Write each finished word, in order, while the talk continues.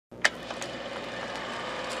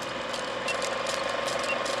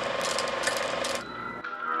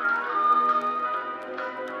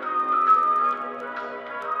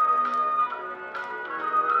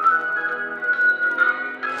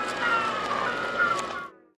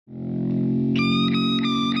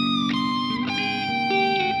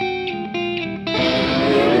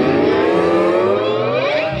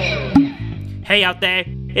Hey out there,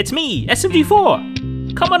 it's me,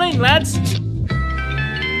 SMG4. Come on in, lads.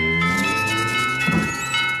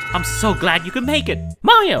 I'm so glad you could make it.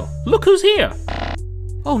 Mario, look who's here.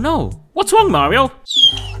 Oh no, what's wrong, Mario?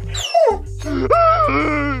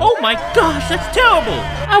 Oh my gosh, that's terrible.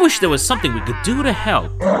 I wish there was something we could do to help.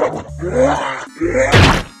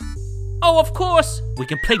 Oh, of course, we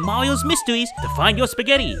can play Mario's Mysteries to find your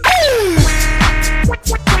spaghetti.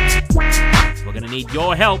 We're gonna need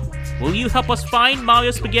your help. Will you help us find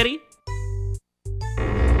Mario's spaghetti?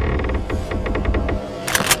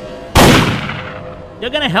 You're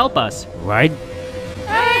gonna help us, right?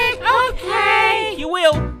 Okay. You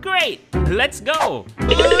will? Great. Let's go.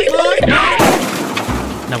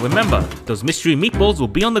 Now remember, those mystery meatballs will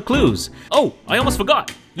be on the clues. Oh, I almost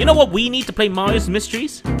forgot. You know what we need to play Mario's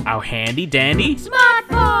Mysteries? Our handy dandy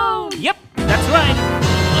smartphone. Yep, that's right.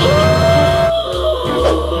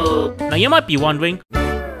 Now you might be wondering,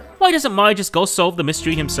 why doesn't Mario just go solve the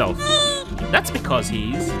mystery himself? That's because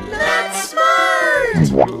he's not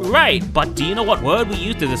smart! Right, but do you know what word we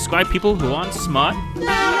use to describe people who aren't smart?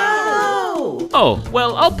 No! Oh,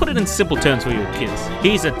 well, I'll put it in simple terms for you kids.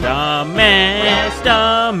 He's a dumbass.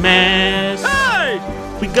 Hey!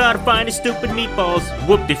 We gotta find his stupid meatballs.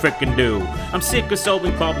 Whoop-de-frickin-do. I'm sick of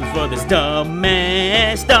solving problems for this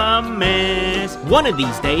dumbass. One of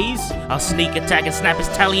these days, I'll sneak attack and snap his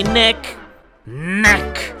Italian neck.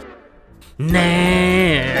 Neck.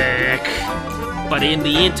 But in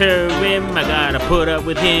the interim, I gotta put up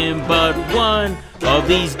with him. But one of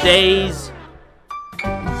these days,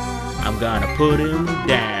 I'm gonna put him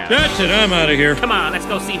down. That's it, I'm out of here. Come on, let's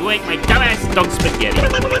go see who ate my dumbass dog spaghetti.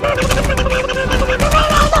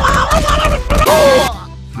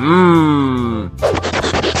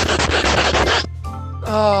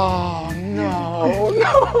 Oh, no.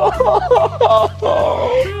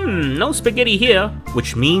 No spaghetti here,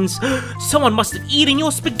 which means someone must have eaten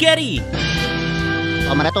your spaghetti.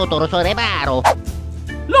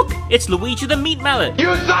 Look, it's Luigi the Meat Mallet.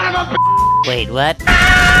 You son of a Wait, what?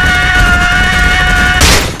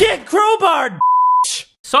 Get crowbarred!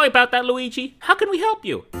 Sorry about that, Luigi. How can we help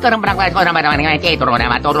you? Red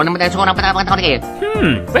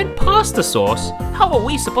pasta sauce? How are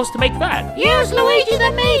we supposed to make that? Use Luigi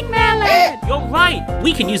the Meat Mallet! You're right.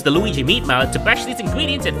 We can use the Luigi Meat Mallet to bash these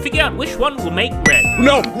ingredients and figure out which one will make red.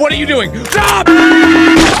 No, what are you doing? Stop!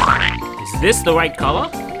 Is this the right color?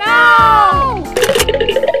 No!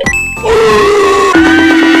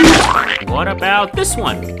 What about this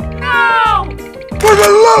one? No! For the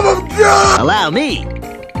love of God! Allow me!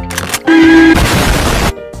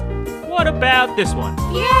 What about this one?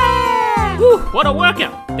 Yeah! Whew, what a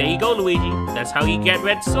workout. There you go, Luigi. That's how you get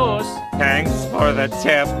red sauce. Thanks for the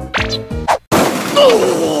tip.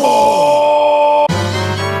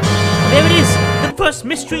 There it is, the first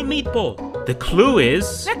mystery meatball. The clue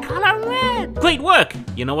is The color red! great work.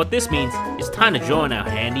 You know what this means? It's time to draw in our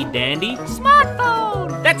handy dandy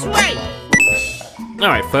Smartphone! That's right. All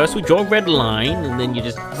right, first we draw a red line, and then you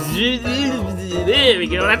just there we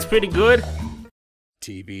go. That's pretty good.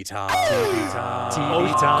 TV time. TV time. Oh,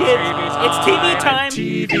 kids, it's TV time.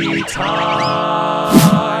 TV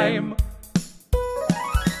time.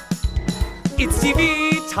 It's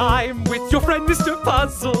TV time with your friend Mr.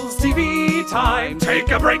 Puzzles. TV time. Take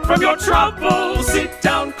a break from your troubles. Sit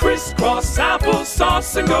down, crisscross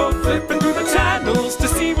applesauce, and go flipping through the channels to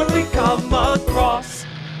see what we come across.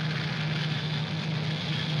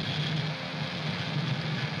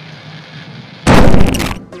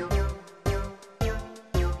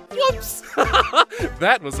 Whoops!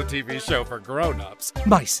 That was a TV show for grown-ups.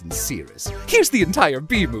 My sincerest. Here's the entire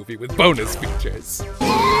B-movie with bonus features.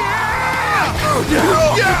 Yeah!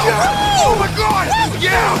 Oh my God!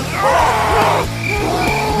 Yeah!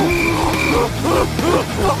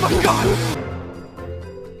 Oh my God!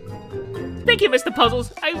 Thank you, Mr.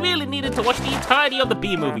 Puzzles. I really needed to watch the entirety of the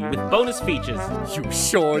B-movie with bonus features. You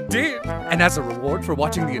sure did. And as a reward for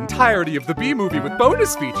watching the entirety of the B-movie with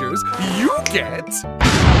bonus features, you get...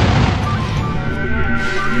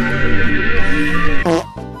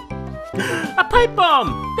 A pipe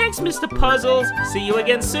bomb! Thanks, Mr. Puzzles. See you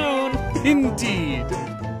again soon. Indeed.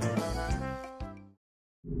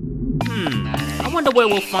 I wonder where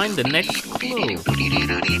we'll find the next clue.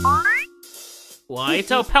 Why,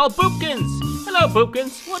 it's our pal Boopkins. Hello,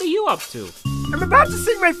 Boopkins. What are you up to? I'm about to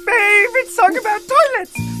sing my favorite song about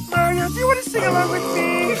toilets! Mario, do you want to sing along with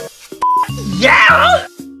me? Yeah!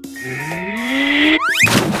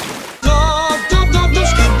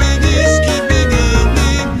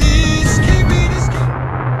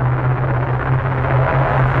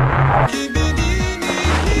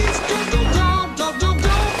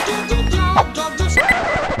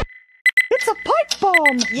 It's a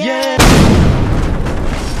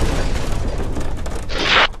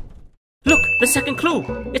The second clue.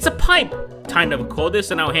 It's a pipe. Time to record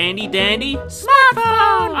this in our handy dandy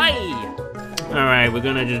Smartphone! Aye. Alright, we're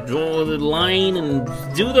gonna just draw the line and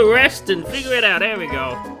do the rest and figure it out. There we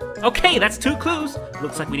go. Okay, that's 2 clues.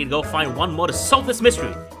 Looks like we need to go find one more to solve this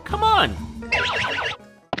mystery. Come on.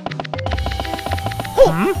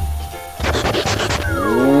 Hmm?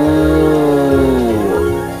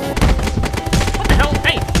 What the hell?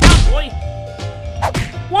 Hey, stop, boy.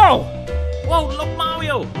 Whoa! Whoa, look,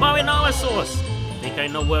 Mario! Mariosaurus! Think I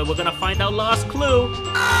know where we're gonna find our last clue.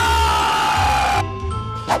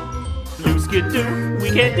 Clues can do,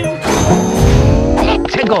 we can do.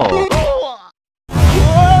 Let's go.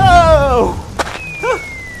 Whoa!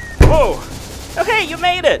 Whoa! Okay, you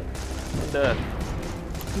made it!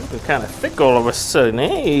 Looking kind of thick all of a sudden.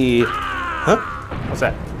 Hey! Huh? What's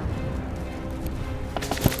that?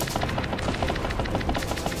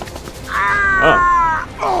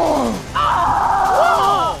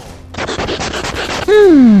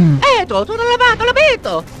 Eto, tutto lavato,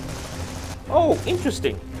 l'abito. Oh,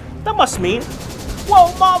 interesting. That must mean...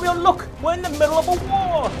 Whoa, Mario, look! We're in the middle of a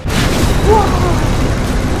war! Whoa!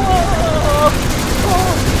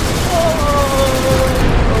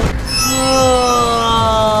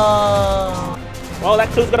 Well, that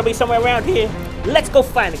clue's gonna be somewhere around here. Let's go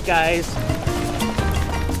find it, guys.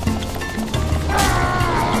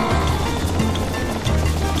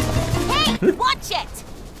 Hey, watch it!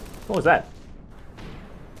 What was that?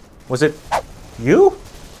 Was it you?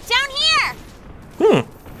 Down here!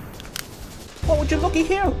 What would you looky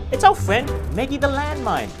here? It's our friend, Maggie the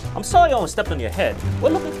Landmine. I'm sorry I almost stepped on your head.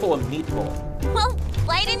 We're looking for a meatball. Well,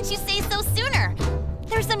 why didn't you say so sooner?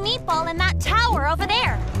 There's a meatball in that tower over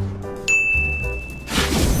there.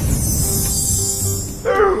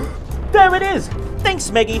 There it is! Thanks,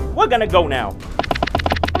 Maggie. We're gonna go now.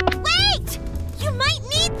 Wait! You might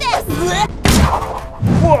need this!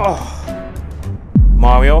 Whoa!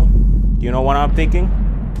 Mario, you know what I'm thinking?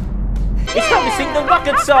 It's time to sing the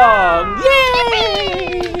rocket song!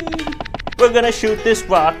 Yay! We're gonna shoot this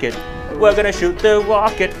rocket. We're gonna shoot the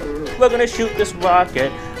rocket. We're gonna shoot this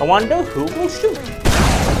rocket. I wonder who will shoot.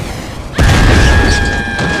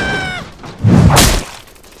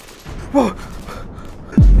 Whoa.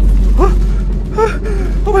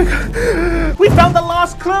 Oh my god! We found the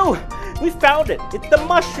last clue! We found it! It's the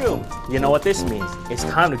mushroom! You know what this means? It's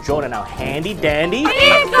time to join in our handy dandy...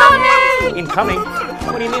 Incoming! Incoming?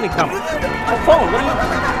 What do you mean incoming? My phone, what do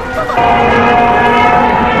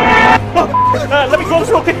you... let me close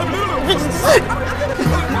real quick!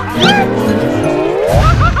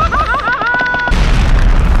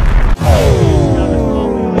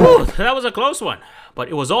 Whew, that was a close one. But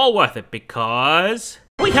it was all worth it because...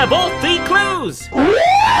 we have all 3 clues!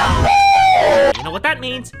 You know what that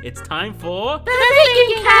means? It's time for... The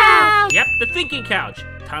thinking couch! Yep, the thinking couch.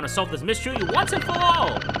 Time to solve this mystery once and for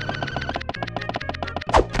all.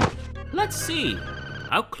 Let's see.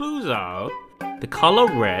 Our clues are the color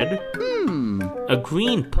red, a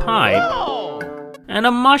green pipe, and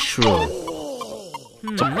a mushroom.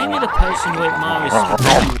 Maybe the person who ate Mario's...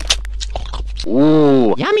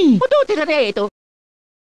 Ooh, yummy.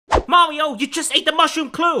 Mario, you just ate the mushroom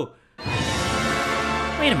clue!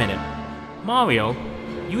 Wait a minute. Mario,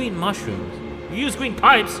 you eat mushrooms. You use green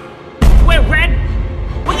pipes. You wear red?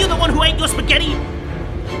 Were you the one who ate your spaghetti?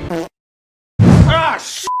 Ah,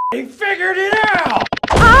 shit! He figured it out!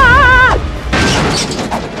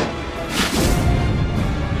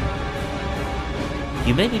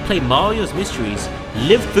 You made me play Mario's Mysteries,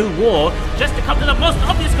 live through war, just to come to the most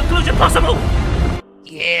obvious conclusion possible!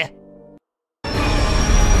 Yeah.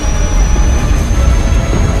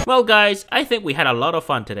 Well guys, I think we had a lot of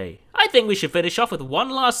fun today. I think we should finish off with one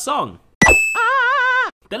last song.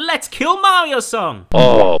 The Let's Kill Mario song!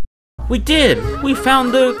 Oh. We did! We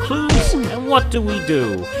found the clues, and what do?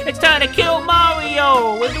 It's time to kill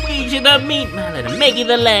Mario! With Luigi the Meat Man and Maggie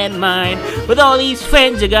the Landmine. With all these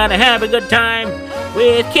friends, you're gonna have a good time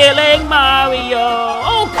with killing Mario!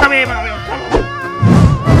 Oh, come here, Mario! Come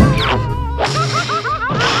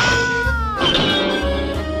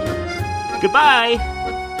on. Goodbye!